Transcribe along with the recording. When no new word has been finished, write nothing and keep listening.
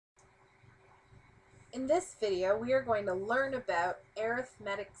In this video, we are going to learn about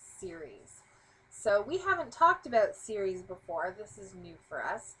arithmetic series. So we haven't talked about series before. This is new for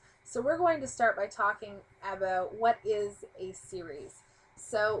us. So we're going to start by talking about what is a series.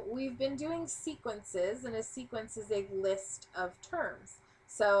 So we've been doing sequences, and a sequence is a list of terms.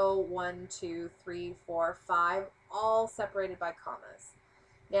 So 1, 2, 3, 4, 5, all separated by commas.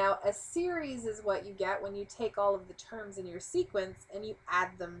 Now, a series is what you get when you take all of the terms in your sequence and you add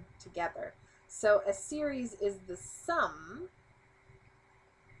them together. So a series is the sum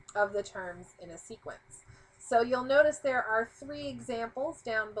of the terms in a sequence. So you'll notice there are 3 examples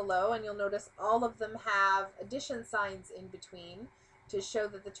down below, and you'll notice all of them have addition signs in between to show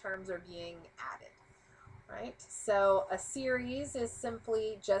that the terms are being added. Right? So a series is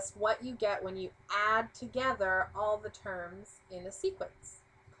simply just what you get when you add together all the terms in a sequence.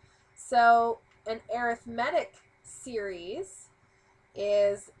 So an arithmetic series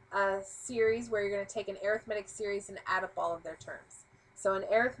is a series where you're going to take an arithmetic series and add up all of their terms. So an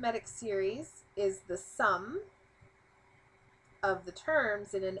arithmetic series is the sum of the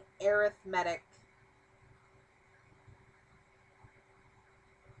terms in an arithmetic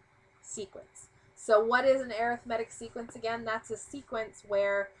sequence. So what is an arithmetic sequence again? That's a sequence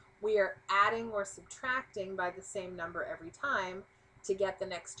where we are adding or subtracting by the same number every time to get the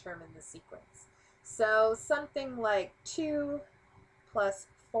next term in the sequence. So something like 2 plus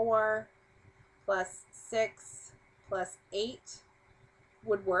 4 plus 6 plus 8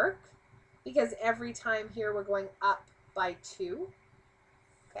 would work, because every time here we're going up by 2.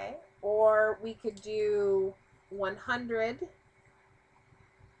 Okay, or we could do 100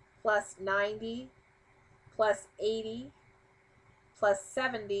 plus 90 plus 80 plus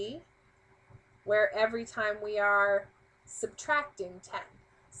 70, where every time we are subtracting 10.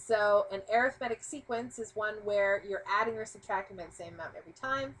 So an arithmetic sequence is one where you're adding or subtracting by the same amount every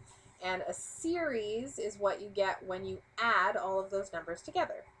time, and a series is what you get when you add all of those numbers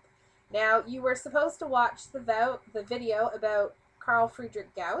together. Now, you were supposed to watch the video about Carl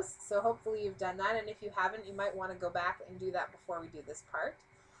Friedrich Gauss, so hopefully you've done that, and if you haven't, you might want to go back and do that before we do this part.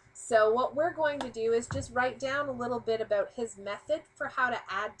 So what we're going to do is just write down a little bit about his method for how to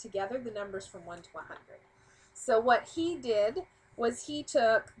add together the numbers from 1 to 100. So what he did was he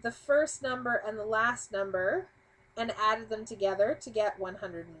took the first number and the last number and added them together to get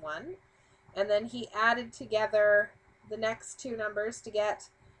 101. And then he added together the next 2 numbers to get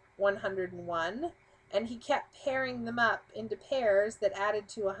 101. And he kept pairing them up into pairs that added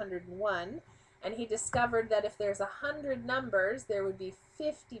to 101. And he discovered that if there's 100 numbers, there would be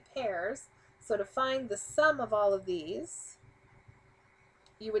 50 pairs. So to find the sum of all of these,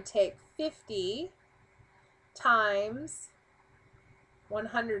 you would take 50 times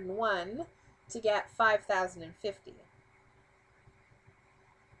 101 to get 5,050.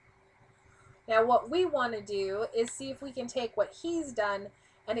 Now what we want to do is see if we can take what he's done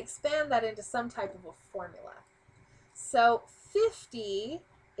and expand that into some type of a formula. So 50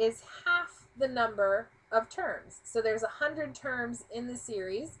 is half the number of terms. So there's 100 terms in the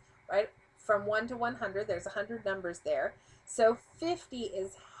series, right? From 1 to 100, there's 100 numbers there. So 50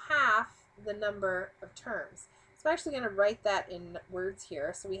 is half the number of terms. So I'm actually going to write that in words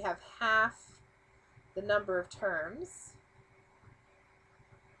here. So we have half the number of terms.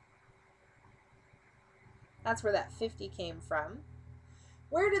 That's where that 50 came from.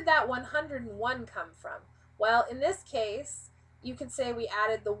 Where did that 101 come from? Well, in this case, you could say we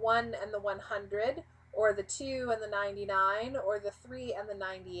added the 1 and the 100, or the 2 and the 99, or the 3 and the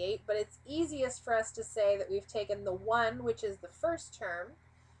 98, but it's easiest for us to say that we've taken the 1, which is the first term,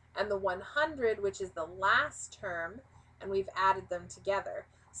 and the 100, which is the last term, and we've added them together.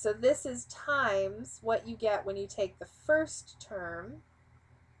 So this is times what you get when you take the first term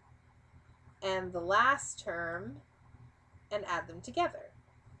and the last term and add them together.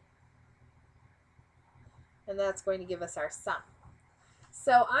 And that's going to give us our sum.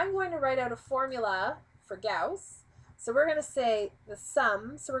 So I'm going to write out a formula for Gauss. So we're going to say the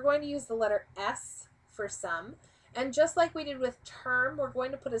sum. So we're going to use the letter S for sum. And just like we did with term, we're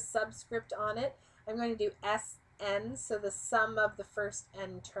going to put a subscript on it. I'm going to do Sn, so the sum of the first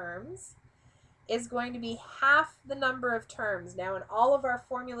n terms is going to be half the number of terms. Now in all of our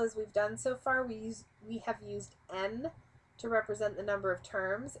formulas we've done so far, we have used n to represent the number of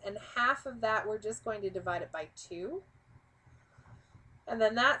terms, and half of that we're just going to divide it by 2. And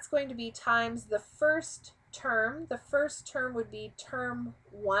then that's going to be times the first term. The first term would be term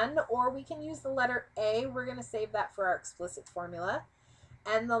 1, or we can use the letter A. We're going to save that for our explicit formula.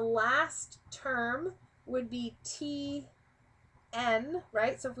 And the last term would be Tn,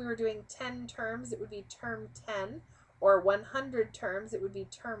 right? So if we were doing 10 terms, it would be term 10, or 100 terms, it would be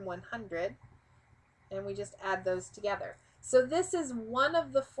term 100. and we just add those together. So this is one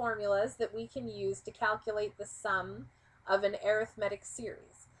of the formulas that we can use to calculate the sum of an arithmetic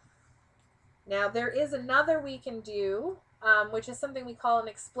series. Now there is another we can do, which is something we call an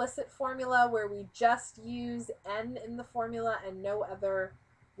explicit formula, where we just use n in the formula and no other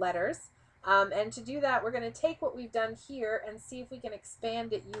letters. And to do that, we're going to take what we've done here and see if we can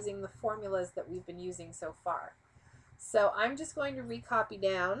expand it using the formulas that we've been using so far. So I'm just going to recopy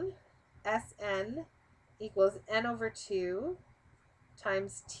down Sn equals n over 2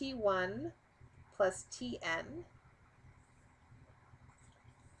 times t1 plus tn.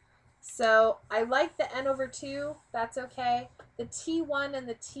 So I like the n over 2, that's okay. The t1 and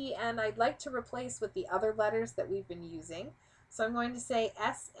the tn I'd like to replace with the other letters that we've been using. So I'm going to say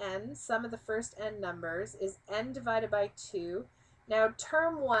Sn, sum of the first n numbers, is n divided by 2. Now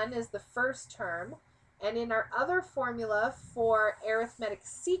term 1 is the first term, and in our other formula for arithmetic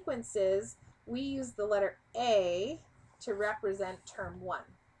sequences, we use the letter A to represent term 1.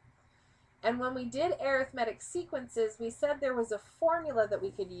 And when we did arithmetic sequences, we said there was a formula that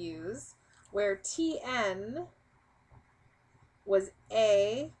we could use where Tn was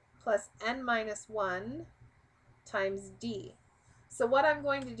A plus n minus 1 times D. So what I'm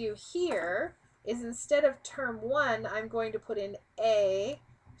going to do here is, instead of term 1, I'm going to put in A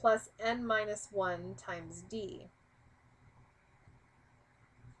plus n minus 1 times D.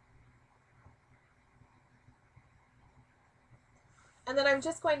 And then I'm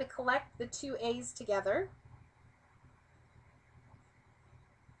just going to collect the two A's together.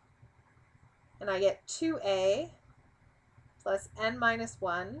 And I get 2A plus n minus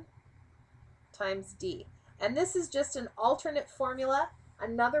 1 times D. And this is just an alternate formula,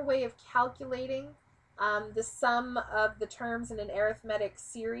 another way of calculating the sum of the terms in an arithmetic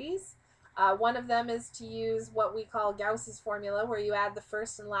series. One of them is to use what we call Gauss's formula, where you add the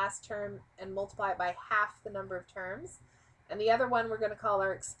first and last term and multiply it by half the number of terms. And the other one we're going to call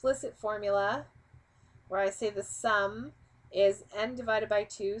our explicit formula, where I say the sum is n divided by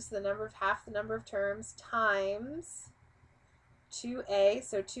 2, so the number of half the number of terms, times 2a,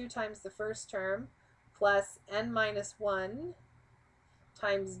 so 2 times the first term, plus n minus 1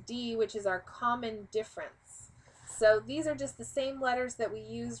 times d, which is our common difference. So these are just the same letters that we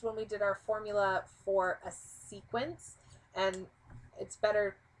used when we did our formula for a sequence, and it's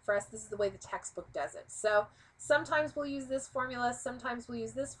better for us. This is the way the textbook does it. So sometimes we'll use this formula, sometimes we'll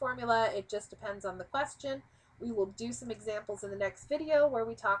use this formula. It just depends on the question. We will do some examples in the next video where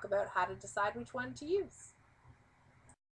we talk about how to decide which one to use.